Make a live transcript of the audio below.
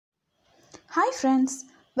Hi friends,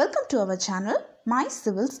 welcome to our channel My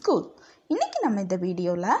Civil School. இன்னைக்கு நம்ம இந்த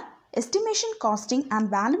வீடியோல Estimation Costing and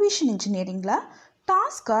Valuation Engineeringல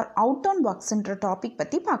Task or Outbound Works என்ற topic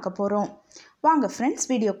பத்தி பார்க்க போறோம். வாங்க friends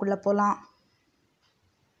வீடியோக்குள்ள போலாம்.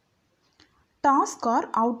 Task or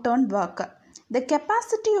outbound work. The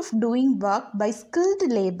capacity of doing work by skilled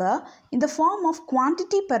labor in the form of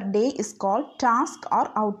quantity per day is called task or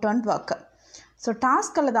outbound work. So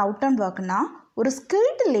task அல்லது outbound workனா ஒரு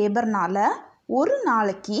skilled laborனால ஒரு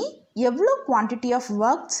நாளைக்கு எவ்வளோ குவான்டிட்டி ஆஃப்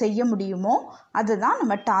ஒர்க் செய்ய முடியுமோ அதுதான்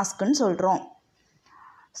நம்ம டாஸ்க்குன்னு சொல்கிறோம்.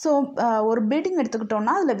 ஸோ ஒரு பில்டிங்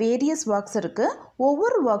எடுத்துக்கிட்டோம்னா அதில் வேரியஸ் ஒர்க்ஸ் இருக்குது.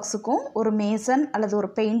 ஒவ்வொரு ஒர்க்ஸுக்கும் ஒரு மேசன் அல்லது ஒரு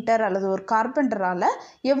பெயிண்டர் அல்லது ஒரு கார்பெண்டரால்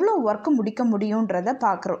எவ்வளோ ஒர்க்கு முடிக்க முடியுன்றதை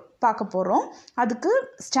பார்க்க போகிறோம். அதுக்கு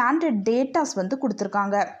ஸ்டாண்டர்ட் டேட்டாஸ் வந்து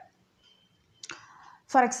கொடுத்துருக்காங்க.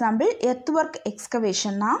 ஃபார் எக்ஸாம்பிள் எர்த் ஒர்க்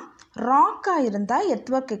எக்ஸ்கவேஷன்னா ராக்காக இருந்தால்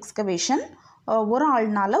எர்த் ஒர்க் எக்ஸ்கவேஷன் ஒரு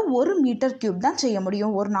ஆள்னால் 1 மீட்டர் கியூப் தான் செய்ய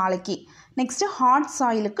முடியும் ஒரு நாளைக்கு. Next heart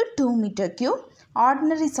சாயிலுக்கு 2 metre cube,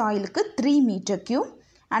 ordinary சாயிலுக்கு 3 metre cube,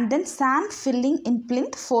 and then sand filling in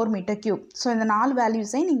plinth 4 metre cube. So இந்த 4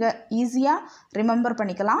 வேல்யூஸை நீங்கள் ஈஸியாக ரிமெம்பர்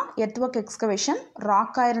பண்ணிக்கலாம். எர்த் ஒர்க் எக்ஸ்கவேஷன்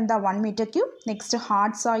ராக்காக இருந்தால் 1 metre cube, next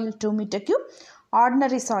heart soil 2 metre cube,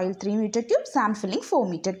 ordinary soil 3 metre cube, sand filling 4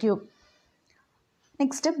 metre cube.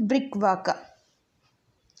 Next brick work.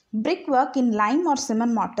 Brick work in lime or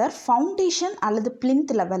cement mortar foundation அல்லது plinth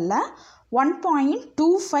level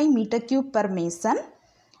 1.25 meter cube per mason.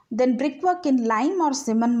 Then brick work in lime or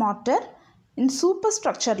cement mortar in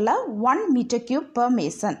superstructure 1 meter cube per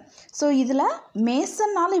mason. So இதில்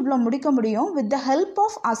மேசனால் இவ்வளோ முடிக்க முடியும். with the help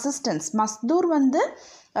of assistance Mazdoor வந்து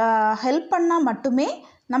help பண்ணால் மட்டுமே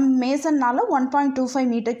நம்ம மேசன்னால் 1.25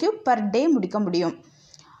 meter cube per day முடிக்க முடியும்.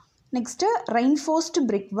 Next reinforced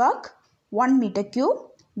brick work 1 meter cube.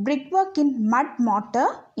 Brickwork in mud mortar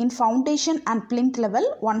in foundation and plinth level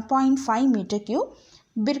 1.5 meter cube.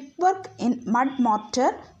 Brickwork in mud mortar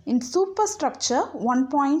in superstructure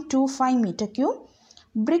 1.25 meter cube.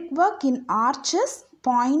 Brickwork in arches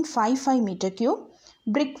 0.55 meter cube.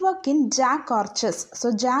 Brickwork in jack arches.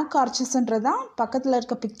 So jack arches என்றதான் பக்கத்தில்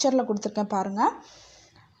இருக்க பிக்சரில் கொடுத்துருக்கேன் பாருங்கள்.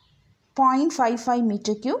 0.55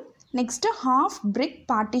 meter cube. Next half brick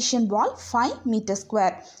partition wall 5 meter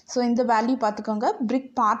square. So இந்த value பார்த்துக்கோங்க. brick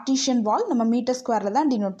partition wall நம்ம metre ஸ்கொயரில்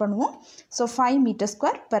தான் denote பண்ணுவோம். So 5 meter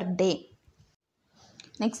square per day.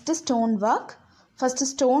 Next stone work. First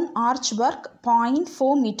stone arch work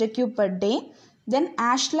 0.4 meter cube per day. தென்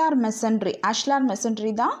Ashlar masonry. Ashlar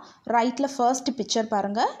masonry தான் ரைட்டில் first picture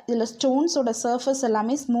பாருங்கள். இதில் ஸ்டோன்ஸோட surface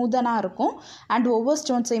எல்லாமே ஸ்மூதனாக இருக்கும் அண்ட் ஒவ்வொரு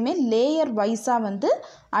ஸ்டோன்ஸையுமே லேயர் வைஸாக வந்து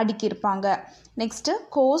அடுக்கியிருப்பாங்க. நெக்ஸ்ட்டு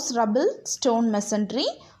கோர்ஸ் ரபிள் ஸ்டோன் மெசன்ட்ரி,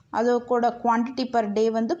 அதோட குவான்டிட்டி பர் டே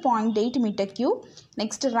வந்து 0.8 metre cube.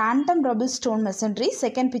 Next random rumble stone மெசன்ட்ரி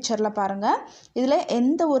second பிக்சரில் பாருங்கள். இதில்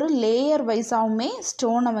எந்த ஒரு லேயர் வைஸாகவுமே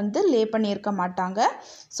ஸ்டோனை வந்து லே பண்ணியிருக்க மாட்டாங்க.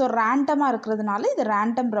 ஸோ ரேண்டமாக இருக்கிறதுனால இது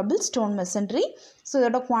ரேண்டம் ரபிள் ஸ்டோன் மெசன்ட்ரி. ஸோ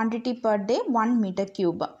இதோட quantity per day 1 metre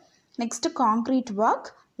cube. Next concrete work.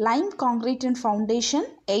 Lime concrete in foundation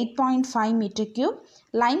 8.5 meter cube.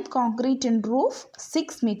 Lime concrete in roof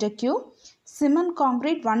 6 meter cube. Cement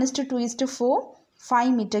concrete 1:2:4 5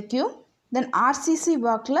 meter cube. Then RCC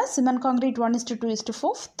work cement concrete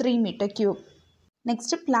 1:2:4 3 meter cube.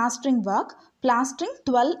 Next plastering work. Plastering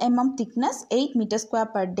 12 mm thickness 8 meter square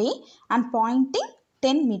per day and pointing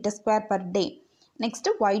 10 meter square per day. Next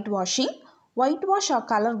whitewashing. Whitewash or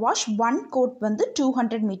color wash 1 coat வந்து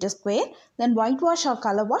 200 meter square. Then whitewash or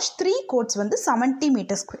color wash 3 coats வந்து 70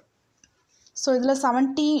 meter square. So இதில்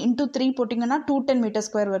 70 into 3 போட்டிங்கன்னா 210 meter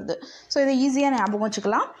square வருது. So இதை ஈஸியாக ஞாபகம்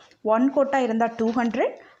வச்சுக்கலாம். 1 கோட்டாக இருந்தால் 200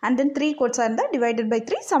 and then 3 கோட்ஸாக இருந்தால் divided by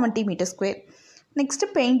 3 70 meter square.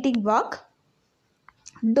 Next painting work.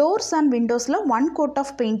 Doors and விண்டோஸில் 1 code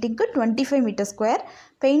of பெயிண்டிங்க்கு 25 meter square.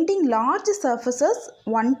 Painting large surfaces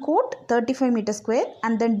 1 code 35 meter square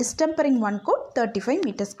and then distempering 1 code 35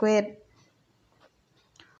 meter square.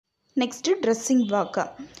 Next dressing work.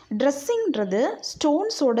 ட்ரெஸ்ஸிங்கிறது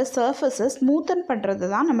ஸ்டோன்ஸோட சர்ஃபேஸை smoothen பண்ணுறது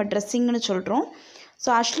தான் நம்ம ட்ரெஸ்ஸிங்னு சொல்கிறோம். So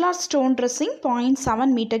அஷ்லார் stone dressing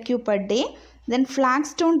 0.7 meter cube per day. தென் flag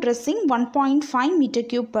stone dressing 1.5 meter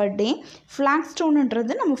cube per day. Flag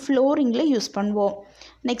ஸ்டோனுன்றது நம்ம ஃப்ளோரிங்கில் use பண்ணுவோம்.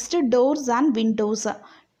 Next doors and Windows.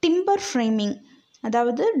 Timber framing,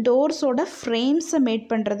 அதாவது டோர்ஸோட ஃப்ரேம்ஸை mat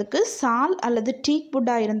பண்ணுறதுக்கு சால் அல்லது டீக்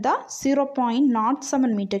வுட்டாக இருந்தால்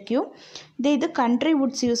 0.07 மீட்டர் கியூப். இது கண்ட்ரி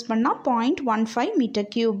வுட்ஸ் யூஸ் பண்ணால் 0.15 மீட்டர்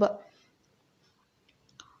கியூப்.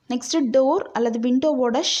 நெக்ஸ்ட்டு டோர் அல்லது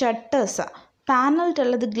விண்டோவோட ஷட்டர்ஸ் பேனல்ட்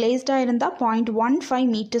அல்லது கிளேஸ்டாக இருந்தால் 0.15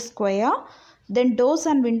 metre square. Then doors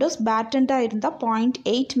and Windows பேட்டன்டாக இருந்தால்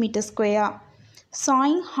 0.8 metre square.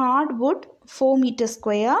 Saying heart would 4 metre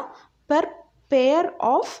square per pair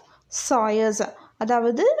of சாயர்ஸ்,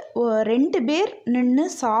 அதாவது 2 பேர் நின்று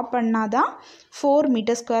சா பண்ணாதான் 4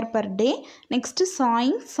 metre square per day. Next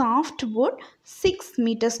saying soft would 6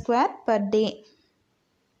 metre square per day.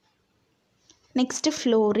 Next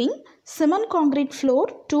flooring, cement concrete floor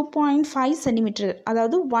 2.5 centimetre,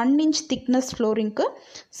 அதாவது 1 inch thickness ஃப்ளோரிங்க்கு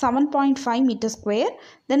 7.5 metre square.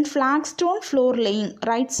 தென் flag stone floor laying,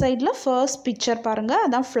 right சைடில் first picture பாருங்கள்,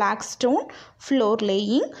 அதான் flag stone floor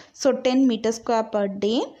laying. So 10 metre square per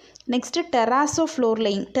day. Next டெராசோ floor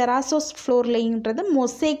laying, டெராசோ floor லேயிங்கிறது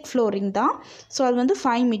mosaic flooring தான். So அது வந்து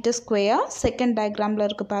 5 metre square, second டயக்ராமில்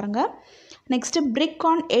இருக்குது பாருங்கள். Next brick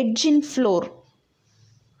on edge in floor,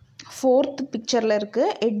 fourth பிக்சரில்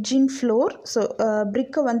இருக்குது எட்ஜ் இன் ஃப்ளோர். ஸோ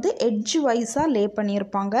பிரிக்கை வந்து எட்ஜ் வைஸாக லே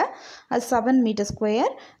பண்ணியிருப்பாங்க, அது 7 மீட்டர்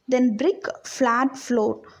ஸ்கொயர். தென் பிரிக் ஃப்ளாட்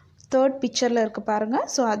ஃப்ளோர், தேர்ட் பிக்சரில் இருக்குது பாருங்கள்,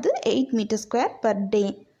 ஸோ அது 8 metre square per day.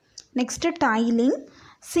 Next டைலிங்,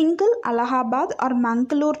 single Allahabad R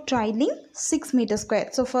Mangalore டைலிங் 6 metre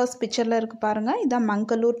square. So first பிக்சரில் இருக்குது பாருங்கள், இதான்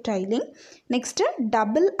Mangalore டைலிங். Next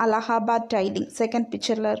double Allahabad டைலிங், second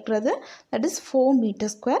பிக்சரில் இருக்கிறது, that is 4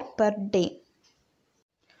 metre square per day.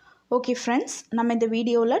 Okay friends, நம்ம இந்த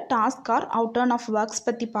வீடியோவில் டாஸ்க் ஆர் அவுட்டர்ன் ஆஃப் ஒர்க்ஸ்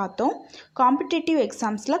பற்றி பார்த்தோம். காம்படிட்டிவ்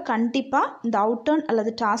எக்ஸாம்ஸில் கண்டிப்பாக இந்த அவுட்டர்ன்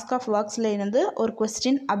அல்லது டாஸ்க் ஆஃப் ஒர்க்ஸில் இருந்து ஒரு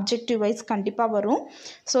கொஸ்டின் அப்ஜெக்டிவ் வைஸ் கண்டிப்பாக வரும்.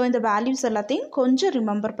 ஸோ இந்த வேல்யூஸ் எல்லாத்தையும் கொஞ்சம்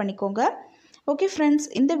ரிமெம்பர் பண்ணிக்கோங்க. ஓகே ஃப்ரெண்ட்ஸ்,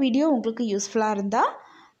 இந்த வீடியோ உங்களுக்கு யூஸ்ஃபுல்லாக இருந்தால்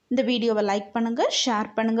இந்த வீடியோவை லைக் பண்ணுங்கள்,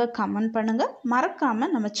 ஷேர் பண்ணுங்கள், கமெண்ட் பண்ணுங்கள்,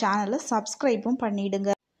 மறக்காமல் நம்ம சேனலை சப்ஸ்கிரைபும்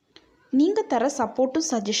பண்ணிவிடுங்க. நீங்கள் தர சப்போர்ட்டும்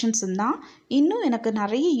சஜஷன்ஸும் தான் இன்னும் எனக்கு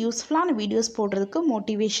நிறைய யூஸ்ஃபுல்லான வீடியோஸ் போடுறதுக்கு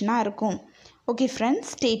மோட்டிவேஷனாக இருக்கும். Okay friends,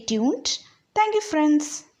 stay tuned. Thank you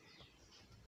friends.